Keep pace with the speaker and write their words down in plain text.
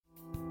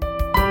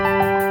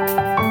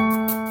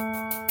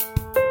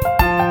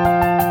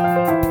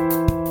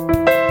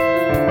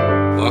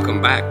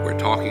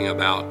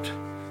about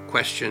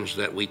questions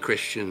that we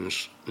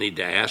Christians need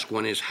to ask.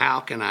 One is, how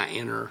can I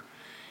enter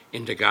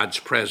into God's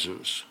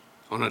presence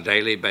on a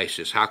daily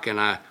basis? How can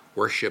I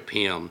worship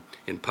Him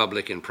in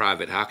public and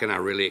private? How can I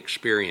really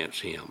experience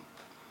Him?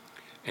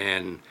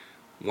 And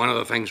one of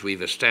the things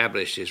we've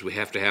established is we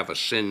have to have a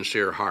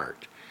sincere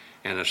heart.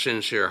 And a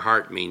sincere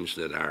heart means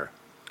that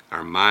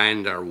our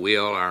mind, our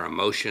will, our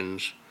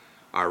emotions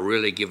are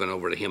really given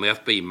over to Him.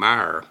 F.B.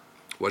 Meyer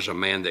was a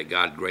man that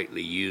God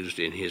greatly used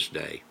in his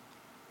day.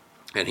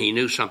 And he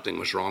knew something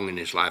was wrong in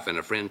his life, and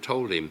a friend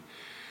told him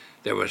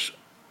there was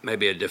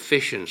maybe a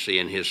deficiency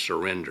in his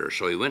surrender.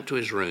 So he went to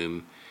his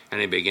room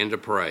and he began to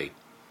pray.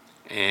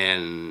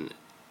 And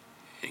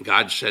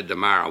God said to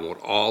Meyer, I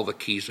want all the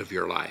keys of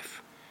your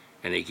life.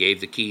 And he gave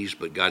the keys,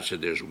 but God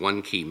said, there's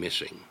one key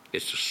missing.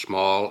 It's a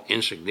small,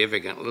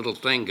 insignificant little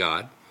thing,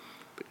 God.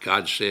 But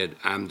God said,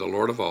 I'm the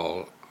Lord of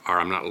all, or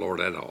I'm not Lord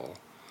at all.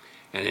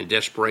 And in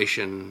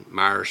desperation,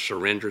 Meyer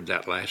surrendered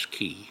that last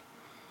key.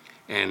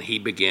 And he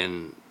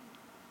began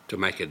to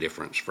make a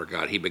difference for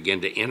God. He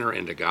began to enter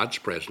into God's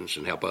presence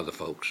and help other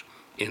folks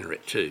enter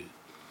it too.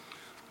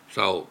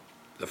 So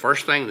the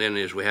first thing then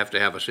is we have to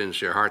have a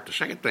sincere heart. The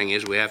second thing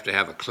is we have to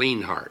have a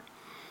clean heart.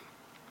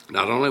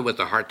 Not only with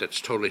the heart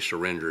that's totally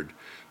surrendered,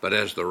 but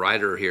as the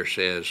writer here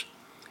says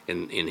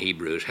in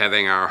Hebrews,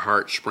 having our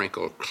hearts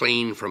sprinkled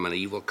clean from an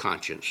evil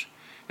conscience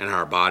and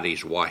our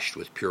bodies washed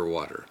with pure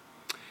water.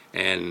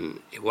 And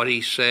what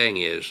he's saying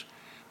is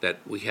that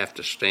we have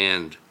to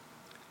stand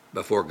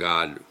before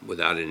God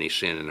without any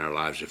sin in our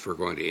lives if we're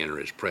going to enter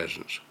His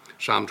presence.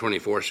 Psalm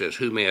 24 says,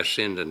 who may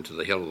ascend into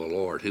the hill of the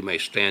Lord? Who may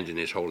stand in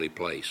His holy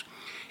place?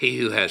 He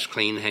who has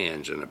clean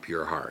hands and a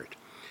pure heart.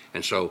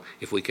 And so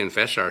if we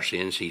confess our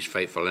sins, He's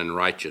faithful and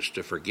righteous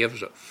to forgive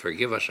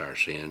us our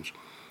sins,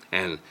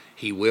 and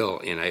He will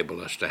enable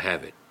us to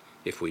have it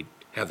if we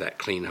have that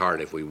clean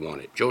heart if we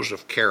want it.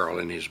 Joseph Carroll,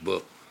 in his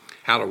book,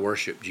 How to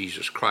Worship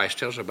Jesus Christ,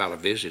 tells about a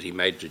visit he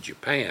made to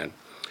Japan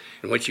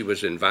in which he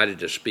was invited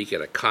to speak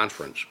at a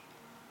conference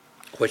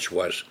which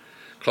was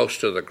close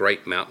to the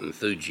great mountain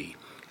Fuji.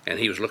 And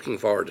he was looking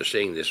forward to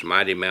seeing this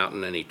mighty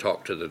mountain, and he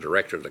talked to the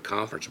director of the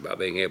conference about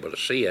being able to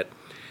see it.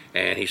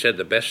 And he said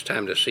the best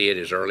time to see it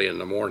is early in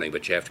the morning,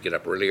 but you have to get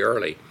up really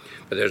early.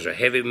 But there's a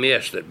heavy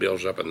mist that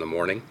builds up in the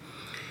morning,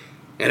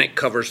 and it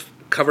covers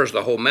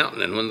the whole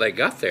mountain. And when they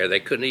got there, they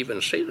couldn't even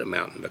see the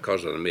mountain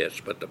because of the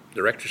mist. But the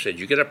director said,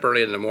 you get up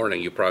early in the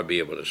morning, you'll probably be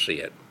able to see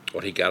it.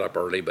 Well, he got up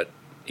early, but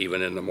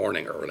even in the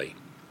morning early,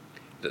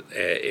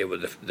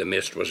 the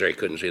mist was there. He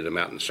couldn't see the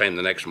mountain. The same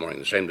the next morning,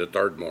 the same the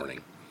third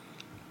morning.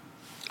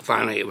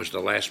 Finally, it was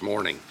the last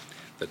morning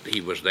that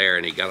he was there,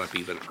 and he got up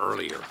even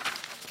earlier,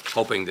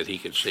 hoping that he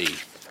could see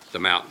the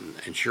mountain.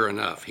 And sure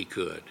enough, he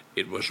could.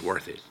 It was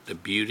worth it. The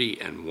beauty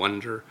and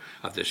wonder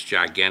of this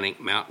gigantic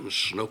mountain,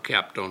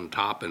 snow-capped on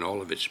top in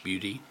all of its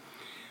beauty,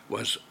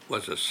 was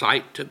a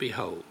sight to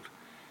behold.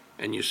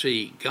 And you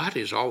see, God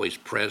is always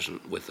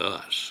present with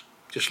us,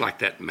 just like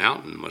that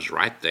mountain was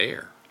right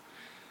there.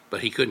 But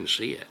he couldn't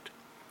see it.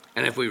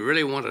 And if we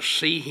really want to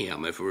see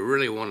Him, if we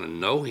really want to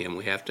know Him,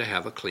 we have to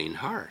have a clean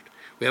heart.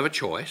 We have a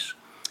choice.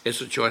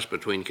 It's a choice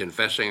between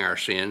confessing our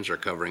sins or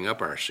covering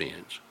up our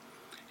sins.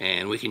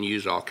 And we can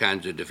use all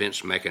kinds of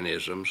defense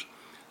mechanisms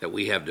that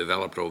we have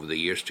developed over the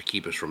years to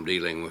keep us from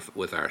dealing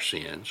with our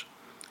sins.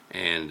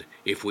 And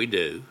if we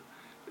do,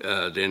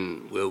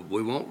 then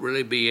we won't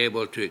really be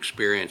able to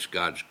experience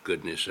God's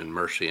goodness and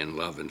mercy and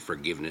love and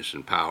forgiveness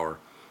and power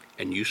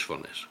and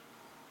usefulness.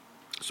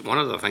 So one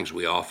of the things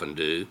we often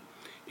do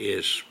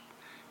is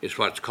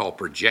what's called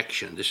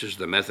projection. This is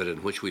the method in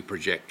which we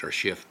project or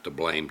shift the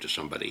blame to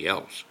somebody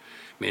else.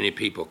 Many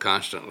people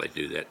constantly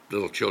do that.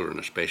 Little children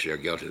especially are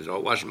guilty. Oh,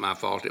 it wasn't my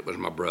fault. It was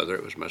my brother.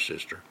 It was my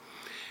sister.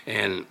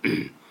 And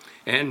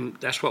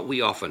that's what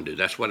we often do.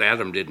 That's what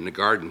Adam did in the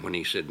garden when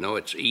he said, no,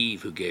 it's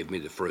Eve who gave me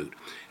the fruit.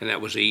 And that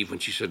was Eve when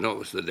she said, no, it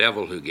was the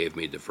devil who gave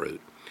me the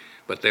fruit.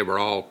 But they were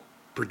all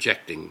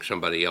projecting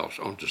somebody else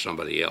onto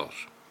somebody else.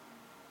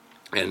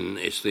 And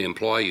it's the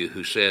employee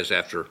who says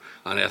after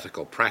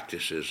unethical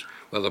practices,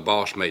 well, the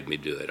boss made me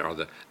do it. Or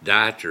the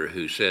dieter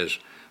who says,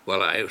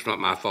 well, it's not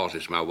my fault,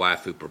 it's my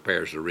wife who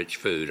prepares the rich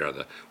food. Or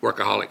the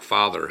workaholic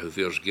father who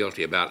feels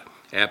guilty about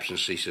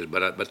absence. He says,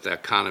 but the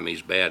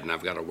economy's bad and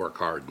I've got to work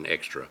hard and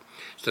extra.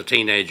 It's the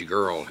teenage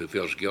girl who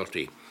feels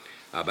guilty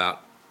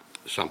about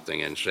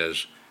something and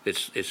says,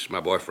 it's my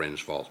boyfriend's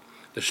fault.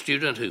 The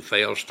student who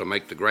fails to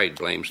make the grade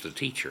blames the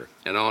teacher,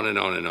 and on and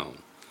on and on.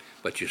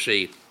 But you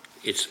see,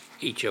 it's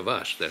each of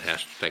us that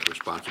has to take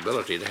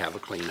responsibility to have a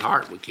clean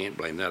heart. We can't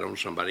blame that on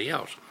somebody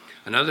else.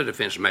 Another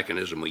defense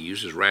mechanism we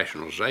use is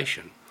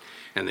rationalization.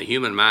 And the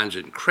human mind's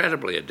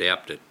incredibly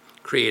adept at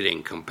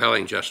creating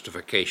compelling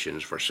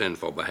justifications for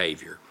sinful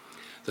behavior.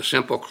 The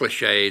simple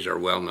cliches are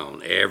well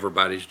known.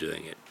 Everybody's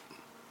doing it.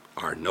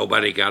 Or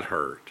nobody got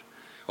hurt.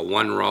 A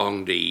one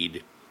wrong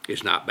deed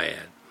is not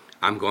bad.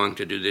 I'm going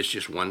to do this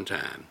just one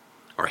time.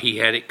 Or he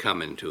had it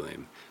coming to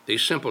him.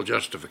 These simple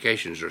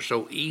justifications are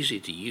so easy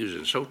to use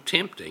and so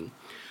tempting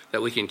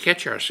that we can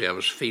catch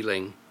ourselves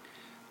feeling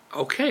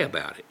okay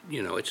about it.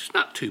 You know, it's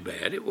not too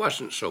bad. It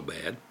wasn't so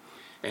bad.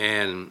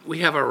 And we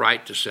have a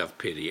right to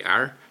self-pity.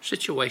 Our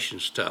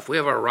situation's tough. We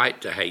have a right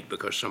to hate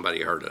because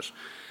somebody hurt us.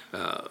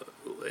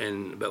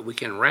 But we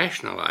can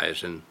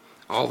rationalize, and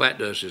all that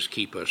does is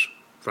keep us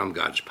from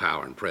God's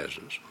power and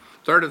presence.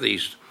 Third of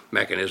these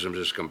mechanisms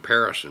is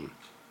comparison,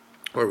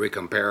 where we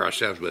compare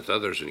ourselves with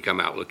others and come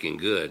out looking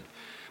good.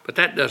 But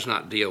that does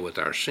not deal with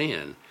our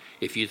sin.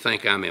 If you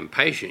think I'm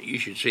impatient, you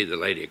should see the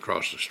lady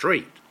across the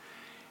street.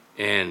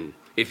 And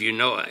if you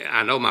know,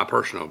 I know my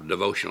personal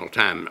devotional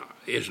time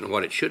isn't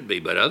what it should be,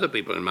 but other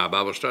people in my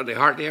Bible study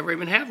hardly ever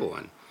even have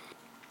one.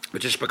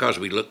 But just because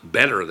we look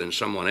better than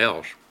someone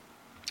else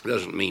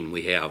doesn't mean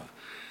we have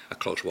a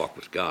close walk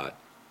with God.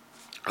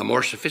 A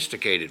more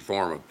sophisticated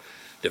form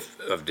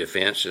of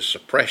defense is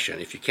suppression.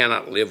 If you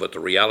cannot live with the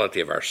reality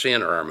of our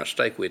sin or our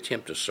mistake, we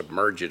attempt to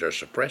submerge it or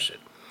suppress it.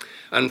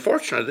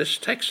 Unfortunately, this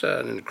takes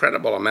an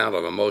incredible amount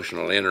of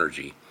emotional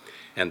energy,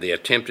 and the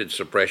attempted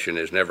suppression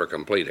is never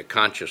complete. A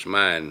conscious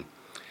mind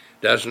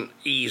doesn't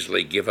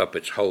easily give up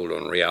its hold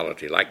on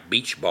reality. Like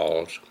beach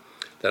balls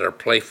that are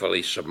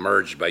playfully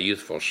submerged by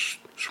youthful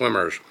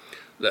swimmers,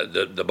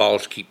 the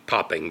balls keep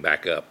popping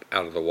back up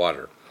out of the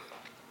water.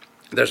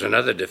 There's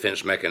another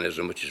defense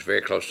mechanism which is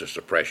very close to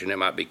suppression. It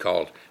might be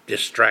called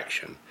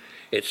distraction.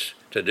 It's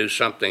to do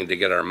something to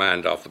get our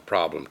mind off the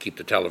problem. Keep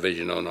the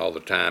television on all the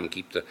time,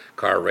 keep the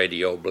car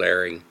radio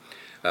blaring,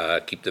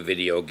 keep the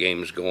video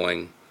games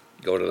going,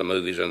 go to the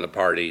movies and the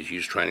parties,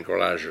 use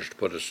tranquilizers to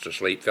put us to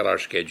sleep, fill our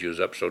schedules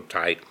up so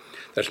tight.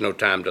 There's no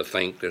time to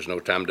think. There's no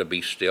time to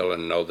be still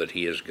and know that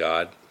He is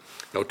God.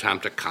 No time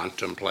to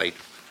contemplate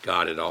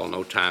God at all.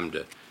 No time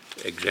to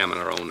examine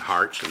our own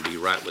hearts and be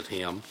right with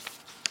Him.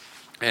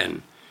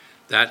 And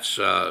that's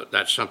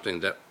something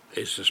that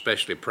is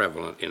especially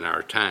prevalent in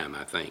our time,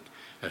 I think,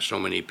 as so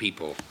many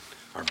people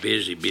are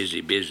busy,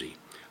 busy, busy.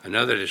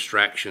 Another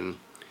distraction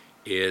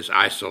is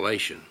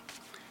isolation,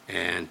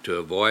 and to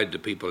avoid the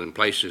people and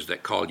places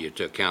that call you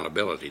to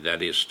accountability.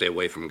 That is, stay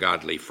away from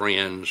godly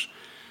friends,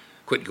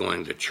 quit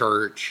going to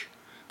church,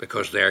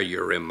 because there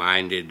you're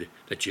reminded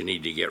that you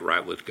need to get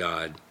right with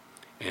God.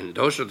 And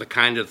those are the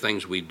kind of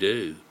things we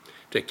do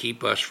to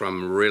keep us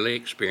from really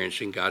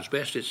experiencing God's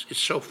best. It's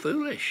so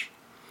foolish.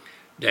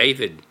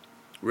 David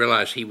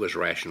realized he was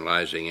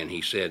rationalizing, and he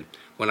said,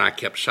 when I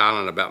kept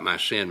silent about my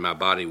sin, my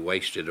body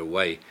wasted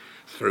away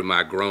through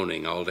my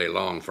groaning all day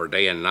long. For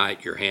day and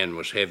night your hand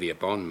was heavy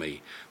upon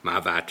me.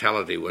 My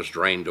vitality was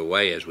drained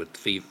away as with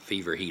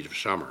fever heat of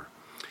summer.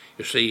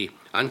 You see,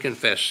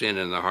 unconfessed sin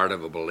in the heart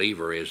of a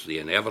believer is the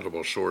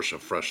inevitable source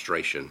of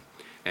frustration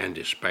and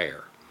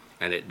despair,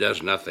 and it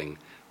does nothing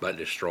but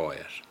destroy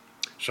us.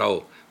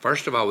 So,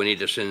 first of all, we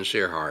need a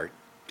sincere heart,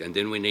 and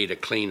then we need a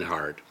clean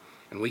heart,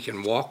 and we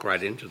can walk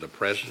right into the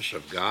presence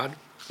of God.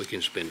 We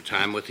can spend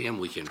time with Him.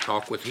 We can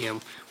talk with Him.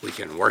 We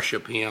can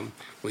worship Him.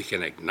 We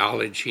can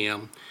acknowledge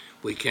Him.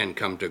 We can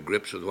come to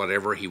grips with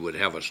whatever He would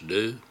have us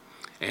do,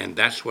 and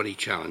that's what He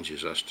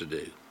challenges us to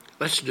do.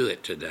 Let's do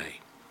it today.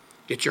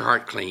 Get your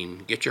heart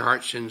clean. Get your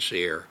heart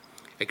sincere.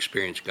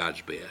 Experience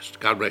God's best.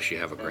 God bless you.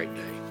 Have a great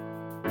day.